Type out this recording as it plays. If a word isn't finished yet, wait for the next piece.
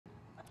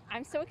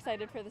I'm so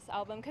excited for this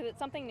album because it's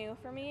something new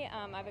for me.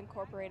 I've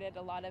incorporated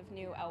a lot of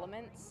new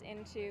elements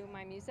into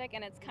my music,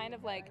 and it's kind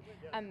of like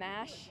a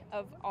mash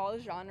of all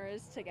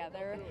genres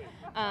together.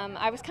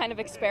 I was kind of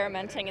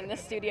experimenting in the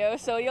studio,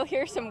 so you'll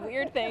hear some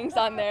weird things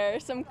on there,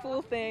 some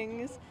cool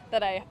things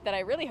that I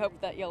really hope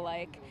that you'll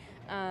like.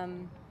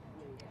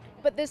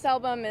 But this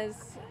album is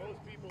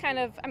kind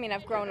of, I mean,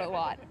 I've grown a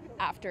lot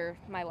after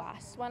my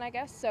last one, I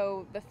guess.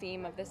 So the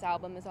theme of this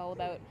album is all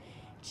about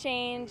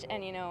change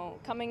and,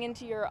 coming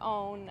into your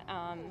own,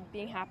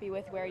 being happy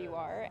with where you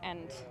are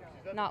and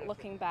not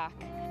looking back.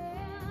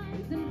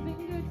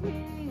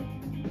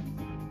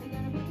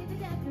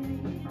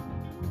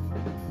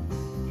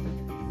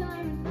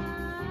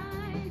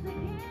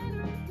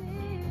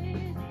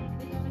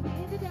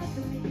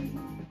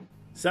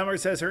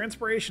 Summers says her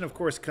inspiration, of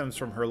course, comes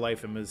from her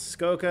life in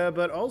Muskoka,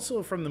 but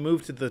also from the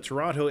move to the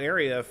Toronto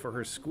area for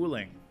her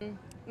schooling.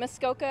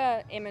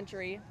 Muskoka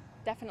imagery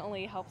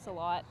definitely helps a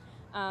lot,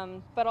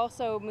 but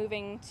also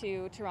moving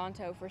to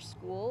Toronto for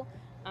school.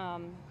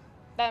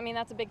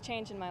 That's a big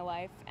change in my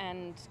life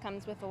and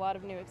comes with a lot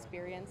of new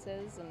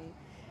experiences and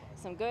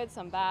some good,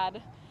 some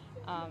bad.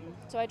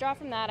 So I draw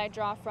from that. I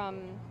draw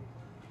from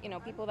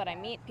people that I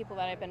meet, people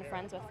that I've been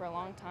friends with for a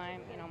long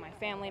time, my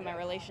family, my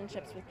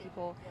relationships with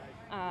people.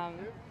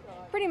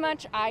 Pretty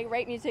much I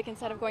write music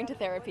instead of going to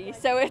therapy,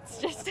 so it's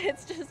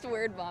just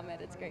word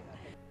vomit. It's great.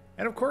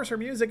 And of course, her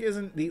music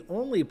isn't the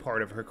only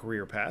part of her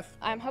career path.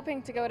 I'm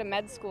hoping to go to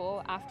med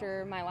school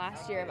after my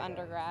last year of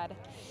undergrad,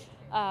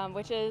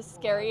 which is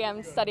scary.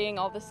 I'm studying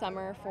all the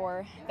summer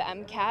for the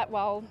MCAT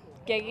while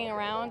gigging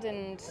around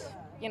and,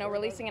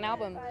 releasing an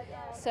album.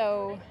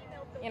 So,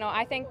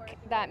 I think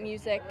that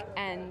music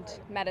and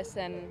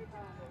medicine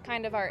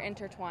kind of are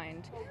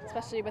intertwined,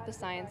 especially with the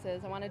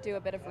sciences. I want to do a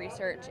bit of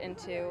research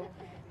into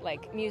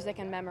music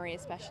and memory,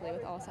 especially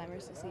with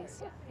Alzheimer's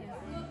disease. Yeah.